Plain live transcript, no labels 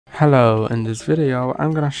Hello, in this video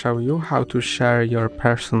I'm gonna show you how to share your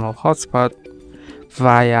personal hotspot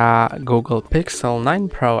via Google Pixel 9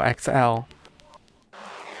 Pro XL.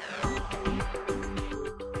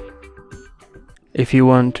 If you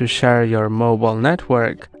want to share your mobile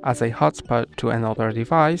network as a hotspot to another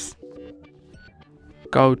device,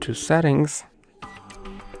 go to Settings,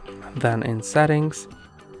 then in Settings,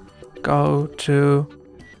 go to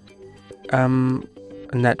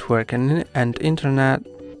Network and Internet,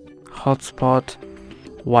 Hotspot,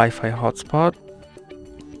 Wi-Fi Hotspot,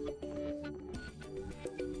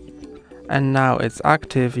 and now it's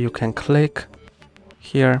active. You can click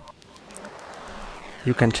here,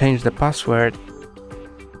 you can change the password.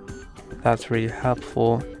 That's really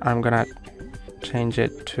helpful. I'm gonna change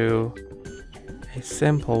it to a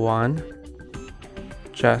simple one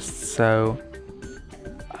just so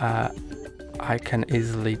I can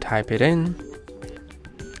easily type it in.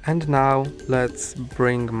 And now let's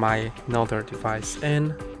bring my another device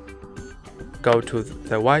in, go to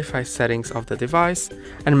the Wi-Fi settings of the device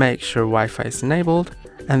and make sure Wi-Fi is enabled,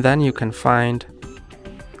 and then you can find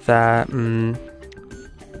the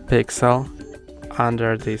Pixel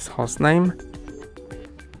under this host name,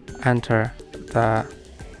 enter the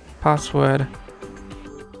password,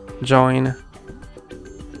 join,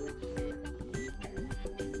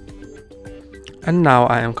 and now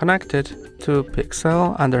I am connected to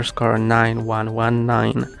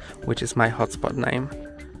Pixel_9119, which is my hotspot name.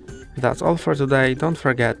 That's all for today. Don't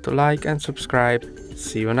forget to like and subscribe.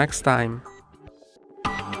 See you next time.